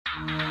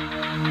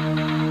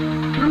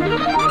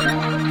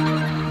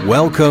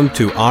Welcome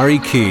to Ari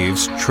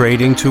Kiev's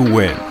Trading to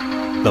Win,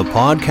 the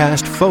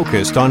podcast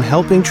focused on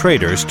helping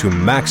traders to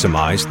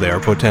maximize their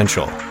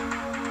potential.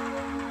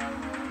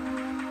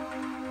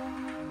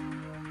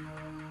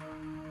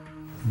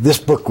 This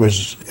book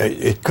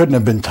it couldn't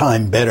have been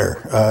timed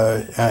better.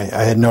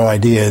 I had no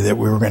idea that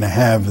we were going to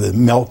have the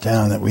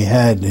meltdown that we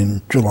had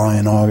in July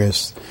and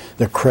August,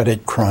 the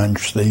credit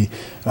crunch, the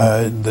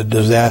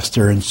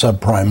disaster in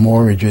subprime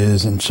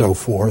mortgages and so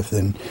forth.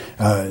 And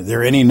there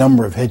are any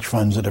number of hedge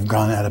funds that have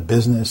gone out of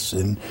business,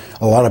 and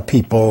a lot of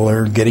people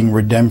are getting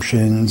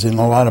redemptions, and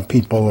a lot of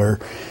people are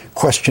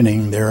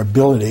questioning their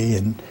ability.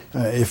 And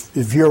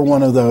if you're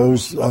one of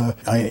those,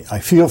 I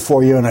feel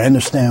for you and I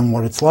understand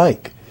what it's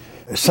like.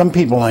 Some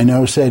people I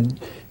know said,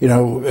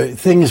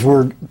 things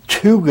were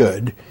too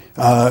good.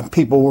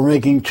 People were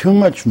making too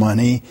much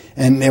money,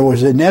 and there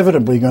was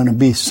inevitably going to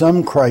be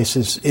some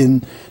crisis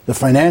in the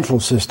financial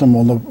system,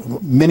 although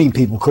many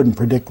people couldn't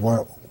predict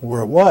where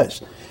it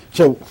was.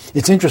 So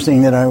it's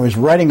interesting that I was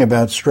writing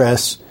about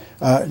stress,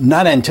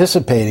 not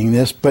anticipating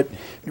this, but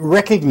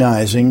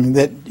recognizing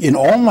that in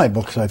all my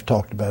books I've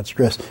talked about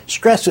stress.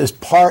 Stress is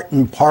part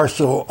and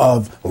parcel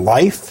of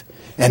life.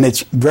 And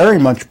it's very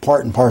much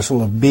part and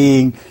parcel of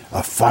being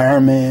a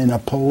fireman, a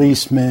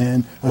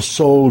policeman, a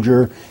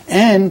soldier,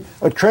 and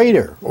a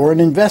trader or an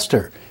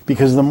investor,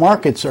 because the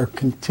markets are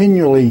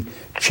continually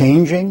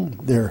changing.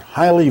 They're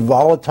highly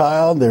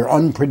volatile. They're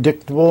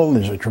unpredictable.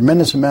 There's a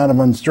tremendous amount of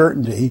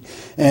uncertainty.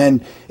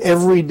 And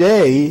every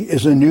day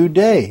is a new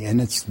day. And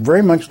it's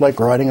very much like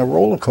riding a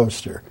roller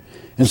coaster.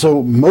 And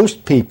so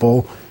most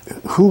people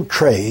who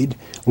trade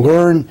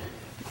learn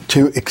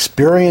to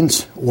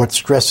experience what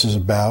stress is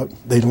about.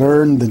 They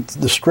learn that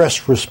the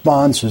stress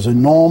response is a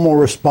normal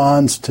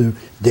response to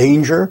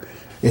danger.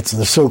 It's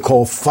the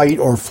so-called fight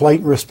or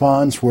flight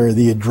response, where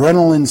the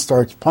adrenaline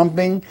starts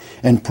pumping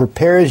and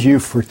prepares you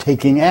for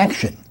taking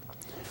action.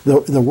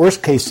 The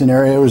worst case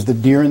scenario is the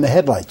deer in the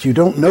headlights. You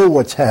don't know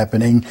what's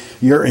happening.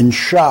 You're in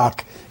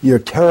shock. You're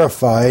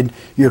terrified.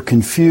 You're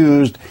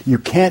confused. You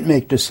can't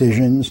make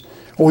decisions.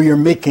 Or you're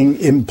making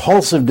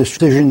impulsive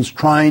decisions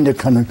trying to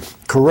kind of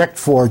correct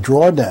for a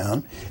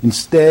drawdown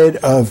instead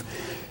of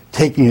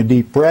taking a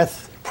deep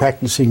breath,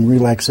 practicing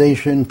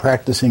relaxation,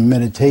 practicing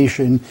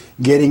meditation,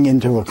 getting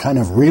into a kind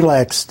of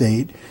relaxed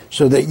state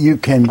so that you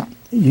can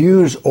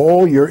use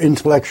all your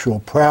intellectual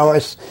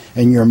prowess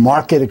and your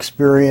market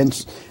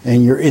experience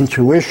and your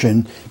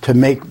intuition to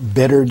make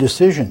better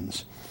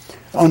decisions.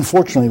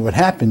 Unfortunately, what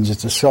happens,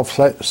 it's a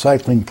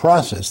self-cycling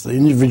process. The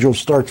individual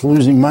starts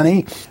losing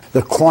money.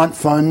 The quant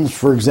funds,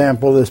 for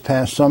example, this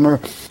past summer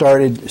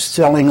started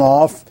selling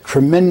off.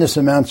 Tremendous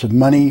amounts of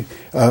money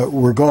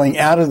were going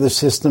out of the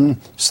system.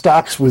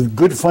 Stocks with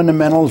good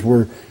fundamentals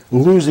were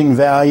losing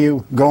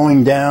value,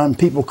 going down.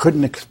 People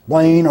couldn't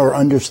explain or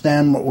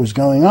understand what was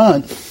going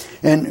on.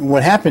 And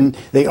what happened,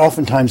 they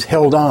oftentimes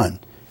held on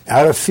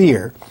out of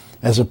fear,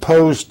 as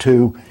opposed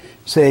to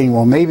saying,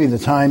 well, maybe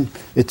it's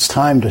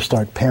time to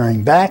start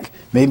paring back.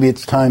 Maybe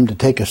it's time to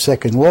take a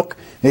second look.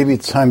 Maybe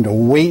it's time to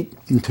wait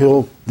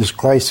until this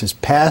crisis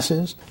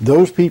passes.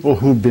 Those people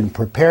who'd been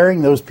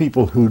preparing, those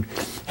people who'd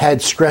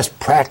had stress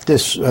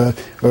practice or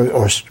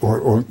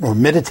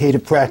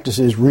meditative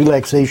practices,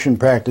 relaxation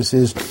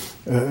practices,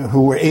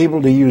 who were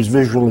able to use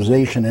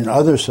visualization and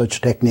other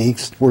such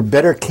techniques, were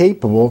better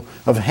capable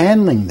of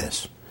handling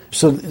this.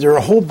 So there are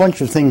a whole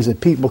bunch of things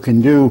that people can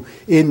do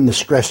in the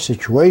stress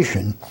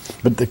situation,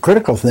 but the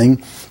critical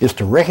thing is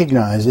to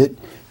recognize it,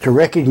 to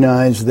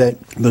recognize that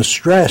the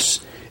stress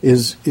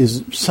is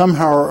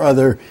somehow or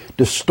other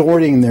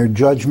distorting their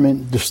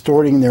judgment,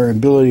 distorting their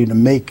ability to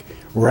make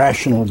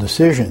rational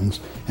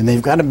decisions, and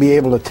they've got to be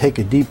able to take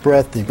a deep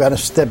breath, they've got to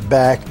step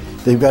back,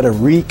 they've got to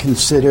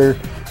reconsider,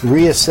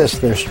 reassess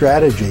their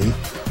strategy,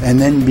 and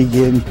then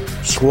begin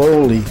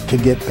slowly to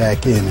get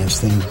back in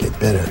as things get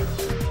better.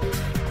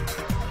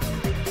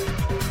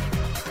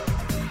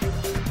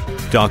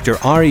 Dr.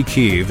 Ari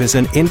Kiev is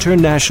an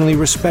internationally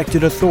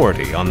respected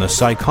authority on the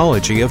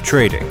psychology of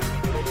trading.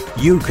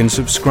 You can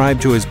subscribe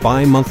to his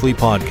bi-monthly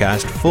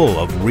podcast full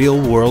of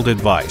real-world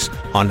advice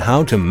on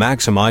how to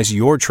maximize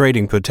your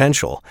trading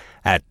potential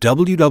at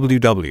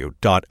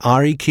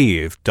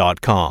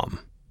www.arikiev.com.